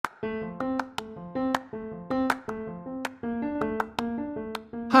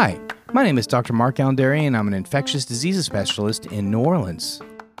Hi, my name is Dr. Mark Alendary, and I'm an infectious diseases specialist in New Orleans.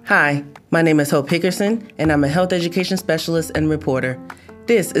 Hi, my name is Hope Hickerson, and I'm a health education specialist and reporter.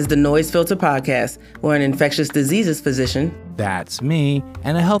 This is the Noise Filter Podcast, where an infectious diseases physician, That's me,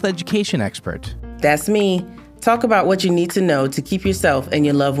 and a health education expert, that's me, talk about what you need to know to keep yourself and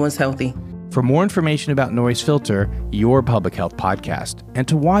your loved ones healthy. For more information about Noise Filter, your public health podcast, and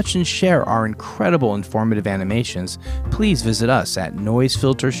to watch and share our incredible informative animations, please visit us at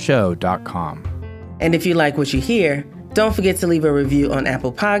noisefiltershow.com. And if you like what you hear, don't forget to leave a review on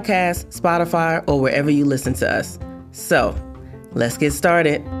Apple Podcasts, Spotify, or wherever you listen to us. So, let's get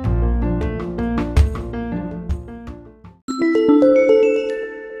started.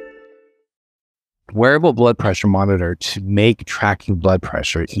 Wearable blood pressure monitor to make tracking blood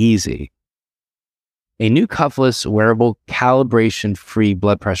pressure easy. A new cuffless, wearable, calibration-free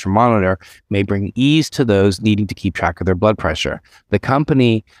blood pressure monitor may bring ease to those needing to keep track of their blood pressure. The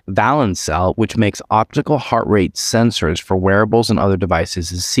company Valencell, which makes optical heart rate sensors for wearables and other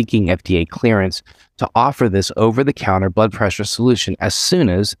devices, is seeking FDA clearance to offer this over-the-counter blood pressure solution as soon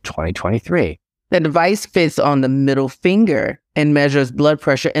as 2023. The device fits on the middle finger and measures blood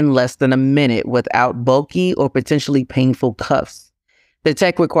pressure in less than a minute without bulky or potentially painful cuffs. The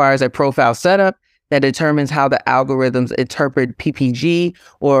tech requires a profile setup that determines how the algorithms interpret PPG,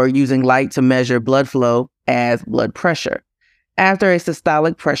 or using light to measure blood flow, as blood pressure. After a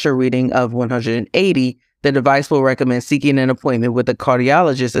systolic pressure reading of 180, the device will recommend seeking an appointment with a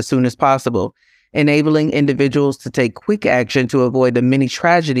cardiologist as soon as possible, enabling individuals to take quick action to avoid the many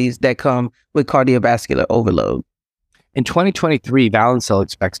tragedies that come with cardiovascular overload. In 2023, Valencell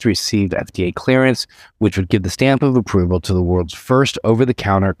expects to receive FDA clearance, which would give the stamp of approval to the world's first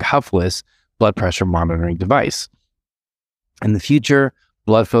over-the-counter cuffless blood pressure monitoring device. In the future,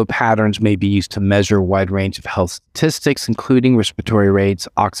 blood flow patterns may be used to measure a wide range of health statistics, including respiratory rates,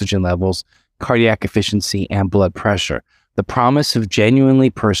 oxygen levels, cardiac efficiency, and blood pressure. The promise of genuinely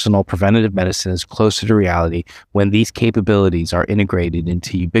personal preventative medicine is closer to reality when these capabilities are integrated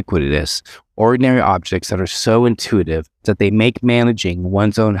into ubiquitous, ordinary objects that are so intuitive that they make managing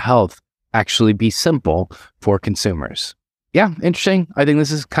one's own health actually be simple for consumers. Yeah, interesting. I think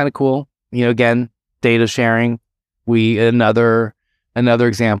this is kind of cool. You know, again, data sharing. Another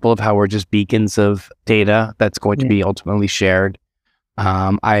example of how we're just beacons of data that's going to be ultimately shared.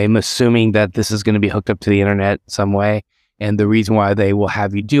 I'm assuming that this is going to be hooked up to the internet some way. And the reason why they will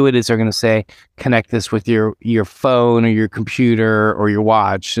have you do it is they're going to say, connect this with your phone or your computer or your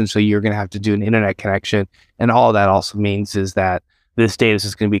watch. And so you're going to have to do an internet connection. And all that also means is that this data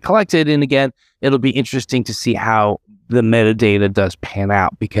is going to be collected. And again, it'll be interesting to see how the metadata does pan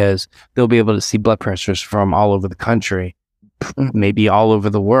out, because they'll be able to see blood pressures from all over the country, maybe all over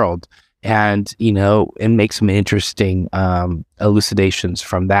the world, and, you know, and make some interesting elucidations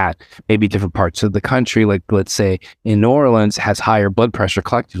from that. Maybe different parts of the country, like let's say in New Orleans, has higher blood pressure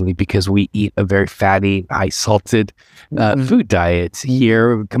collectively because we eat a very fatty, high salted food diet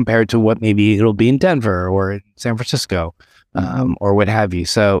here compared to what maybe it'll be in Denver or in San Francisco or what have you.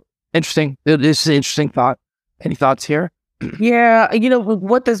 So interesting. It's an interesting thought. Any thoughts here? Yeah, you know,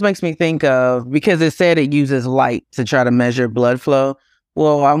 what this makes me think of, because it said it uses light to try to measure blood flow.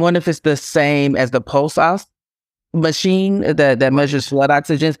 Well, I wonder if it's the same as the pulse ox machine that measures blood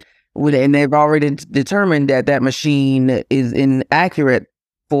oxygen. And they've already determined that machine is inaccurate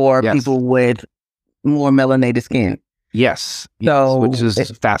for people with more melanated skin. Yes, which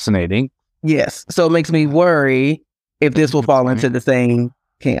is fascinating. Yes. So it makes me worry if this will fall into the same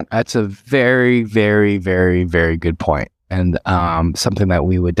camp. That's a very, very, very, very good point. And something that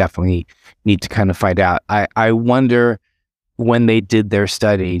we would definitely need to kind of find out. I wonder, when they did their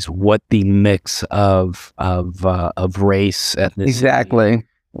studies, what the mix of race, ethnicity,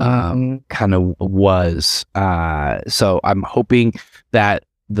 kind of was. So I'm hoping that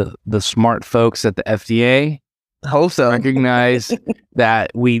the smart folks at the FDA recognize that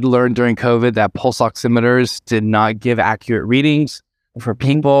we learned during COVID that pulse oximeters did not give accurate readings for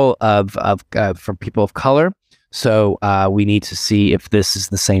people of color. So we need to see if this is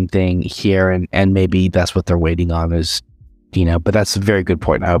the same thing here, and maybe that's what they're waiting on is, you know, but that's a very good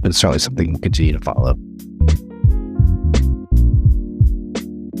point. I hope it's certainly something we'll continue to follow.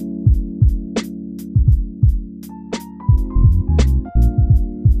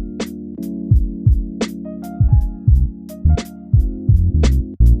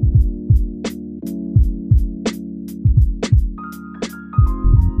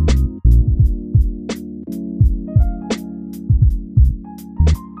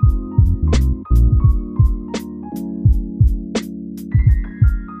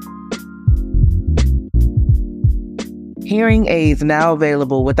 Hearing aids now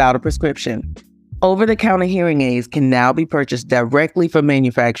available without a prescription. Over-the-counter hearing aids can now be purchased directly from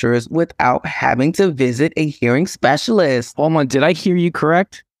manufacturers without having to visit a hearing specialist. Hold on, did I hear you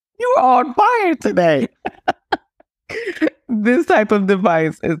correct? You are on fire today. This type of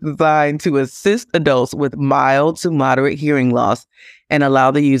device is designed to assist adults with mild to moderate hearing loss and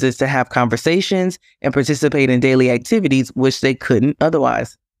allow the users to have conversations and participate in daily activities which they couldn't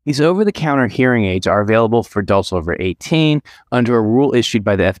otherwise. These over-the-counter hearing aids are available for adults over 18 under a rule issued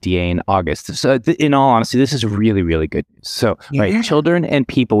by the FDA in August. So in all honesty, this is really, really good news. So, right, children and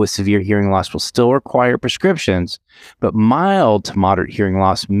people with severe hearing loss will still require prescriptions, but mild to moderate hearing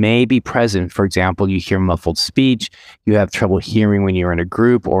loss may be present. For example, you hear muffled speech, you have trouble hearing when you're in a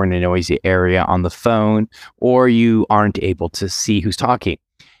group or in a noisy area on the phone, or you aren't able to see who's talking.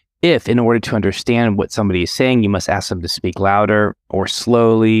 If, in order to understand what somebody is saying, you must ask them to speak louder or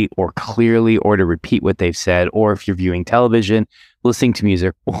slowly or clearly or to repeat what they've said, or if you're viewing television, listening to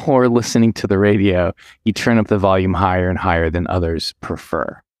music, or listening to the radio, you turn up the volume higher and higher than others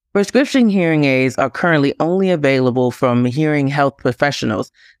prefer. Prescription hearing aids are currently only available from hearing health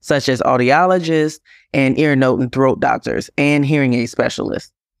professionals, such as audiologists and ear, nose, and throat doctors and hearing aid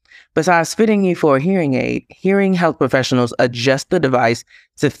specialists. Besides fitting you for a hearing aid, hearing health professionals adjust the device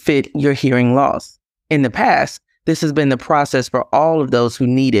to fit your hearing loss. In the past, this has been the process for all of those who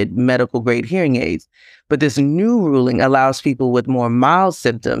needed medical-grade hearing aids, but this new ruling allows people with more mild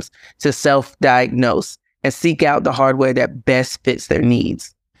symptoms to self-diagnose and seek out the hardware that best fits their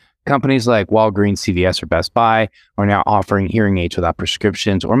needs. Companies like Walgreens, CVS, or Best Buy are now offering hearing aids without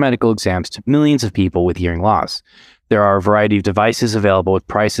prescriptions or medical exams to millions of people with hearing loss. There are a variety of devices available with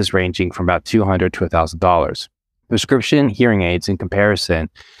prices ranging from about $200 to $1,000. Prescription hearing aids, in comparison,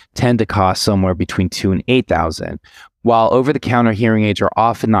 tend to cost somewhere between $2,000 and $8,000. While over-the-counter hearing aids are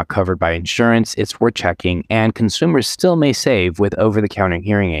often not covered by insurance, it's worth checking, and consumers still may save with over-the-counter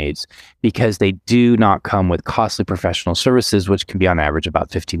hearing aids because they do not come with costly professional services, which can be on average about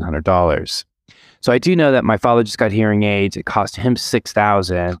 $1,500. So I do know that my father just got hearing aids. It cost him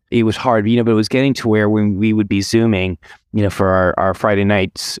 $6,000. It was hard, but it was getting to where when we would be Zooming, for our Friday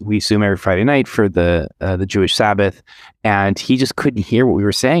nights, we Zoom every Friday night for the Jewish Sabbath, and he just couldn't hear what we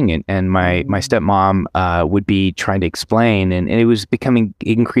were saying. And my stepmom would be trying to explain, and it was becoming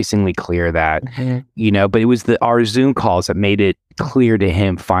increasingly clear that, but it was our Zoom calls that made it clear to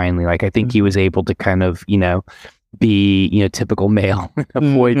him finally. Like, I think he was able to kind of, be, typical male and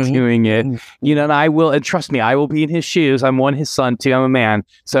avoid doing it, and I will, and trust me, I will be in his shoes. I'm his son too. I'm a man.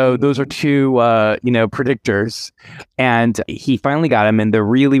 So those are two, predictors. And he finally got them, and they're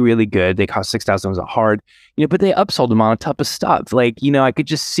really, really good. They cost $6,000. It was hard, but they upsold him on a ton of stuff. Like, I could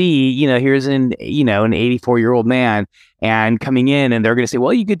just see, here's an 84-year-old man and coming in, and they're going to say,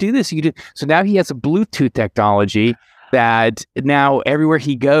 well, you could do this. You could do. So now he has a Bluetooth technology that now everywhere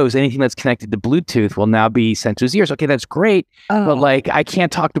he goes, anything that's connected to Bluetooth will now be sent to his ears. Okay, that's great. But like, I can't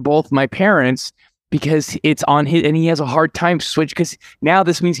talk to both my parents because it's on his, and he has a hard time switch because now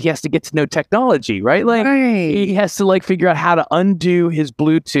this means he has to get to know technology, right? Like he has to figure out how to undo his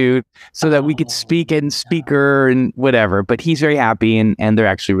Bluetooth so that we could speak in speaker and whatever. But he's very happy, and they're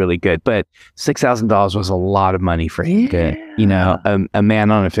actually really good. But $6,000 was a lot of money for him, a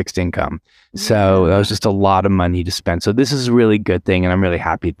man on a fixed income. So that was just a lot of money to spend. So this is a really good thing, and I'm really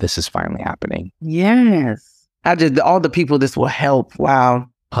happy this is finally happening. Yes. All the people this will help. Wow.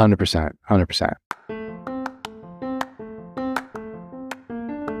 100%. 100%.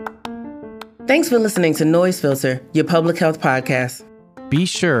 Thanks for listening to Noise Filter, your public health podcast. Be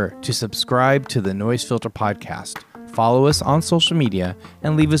sure to subscribe to the Noise Filter podcast, follow us on social media,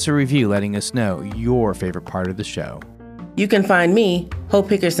 and leave us a review letting us know your favorite part of the show. You can find me, Hope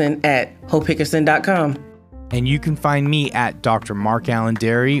Hickerson, at hopehickerson.com. And you can find me at Dr. Mark Allen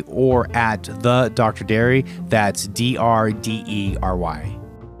Derry or at the Dr. Derry. That's DRDERY.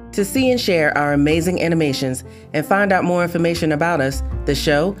 To see and share our amazing animations and find out more information about us, the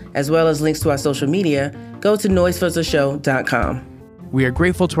show, as well as links to our social media, go to noisefiltershow.com. We are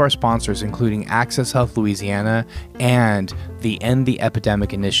grateful to our sponsors, including Access Health Louisiana and the End the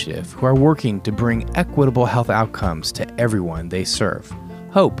Epidemic Initiative, who are working to bring equitable health outcomes to everyone they serve.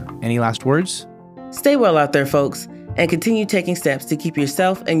 Hope, any last words? Stay well out there, folks, and continue taking steps to keep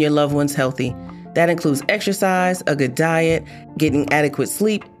yourself and your loved ones healthy. That includes exercise, a good diet, getting adequate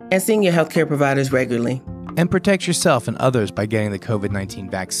sleep, and seeing your healthcare providers regularly. And protect yourself and others by getting the COVID-19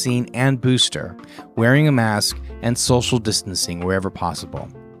 vaccine and booster, wearing a mask, and social distancing wherever possible.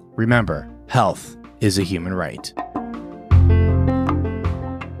 Remember, health is a human right.